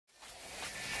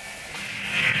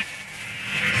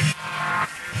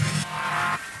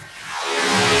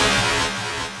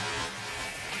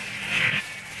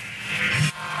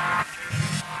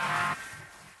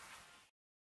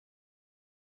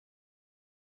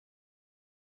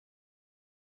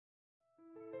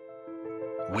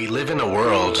We live in a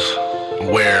world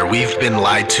where we've been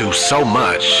lied to so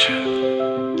much,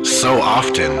 so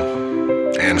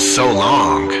often, and so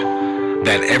long,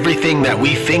 that everything that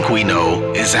we think we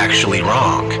know is actually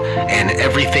wrong, and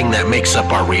everything that makes up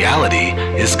our reality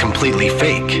is completely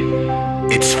fake.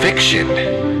 It's fiction.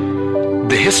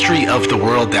 The history of the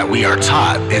world that we are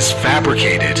taught is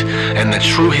fabricated, and the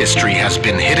true history has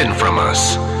been hidden from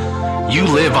us. You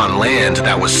live on land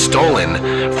that was stolen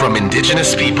from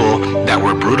indigenous people that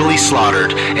were brutally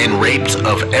slaughtered and raped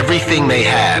of everything they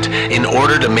had in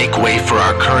order to make way for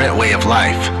our current way of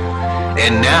life.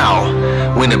 And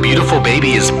now, when a beautiful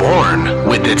baby is born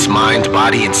with its mind,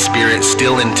 body, and spirit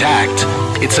still intact,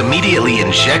 it's immediately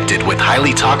injected with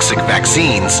highly toxic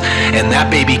vaccines, and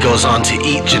that baby goes on to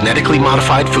eat genetically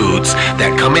modified foods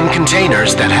that come in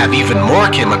containers that have even more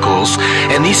chemicals,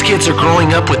 and these kids are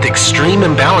growing up with extreme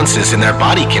imbalances in their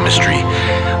body chemistry.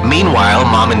 Meanwhile,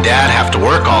 mom and dad have to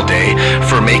work all day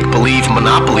for make-believe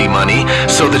monopoly money,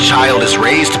 so the child is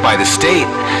raised by the state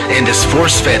and is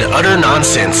force-fed utter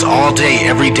nonsense all day,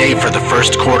 every day for the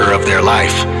first quarter of their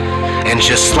life. And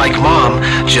just like mom,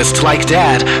 just like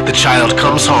dad, the child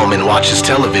comes home and watches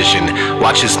television,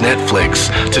 watches Netflix,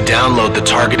 to download the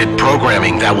targeted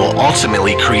programming that will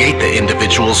ultimately create the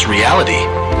individual's reality.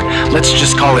 Let's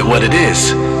just call it what it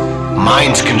is: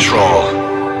 mind control.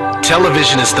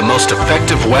 Television is the most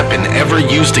effective weapon ever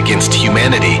used against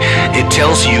humanity. It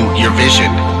tells you your vision,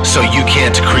 so you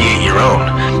can't create your own.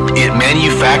 It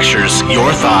manufactures your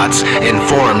thoughts and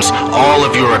forms all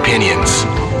of your opinions.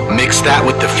 Mix that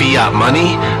with the fiat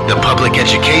money, the public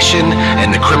education,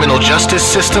 and the criminal justice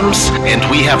systems, and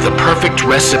we have the perfect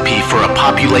recipe for a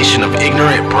population of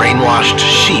ignorant, brainwashed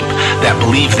sheep that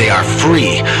believe they are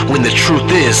free, when the truth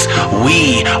is,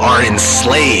 we are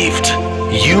enslaved.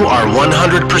 You are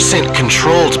 100%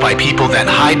 controlled by people that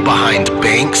hide behind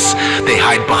banks, they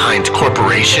hide behind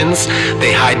corporations,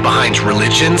 they hide behind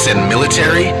religions and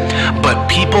military.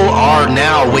 But people are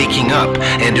now waking up,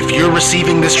 and if you're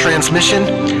receiving this transmission,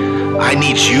 I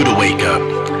need you to wake up.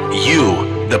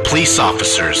 You, the police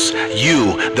officers,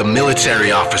 you, the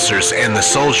military officers and the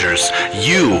soldiers,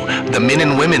 you, the men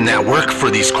and women that work for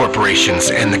these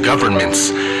corporations and the governments,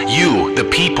 you, the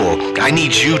people, I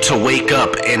need you to wake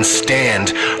up and stand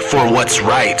for what's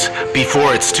right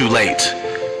before it's too late.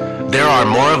 There are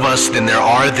more of us than there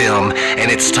are them,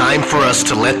 and it's time for us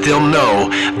to let them know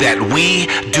that we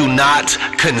do not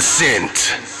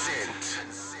consent.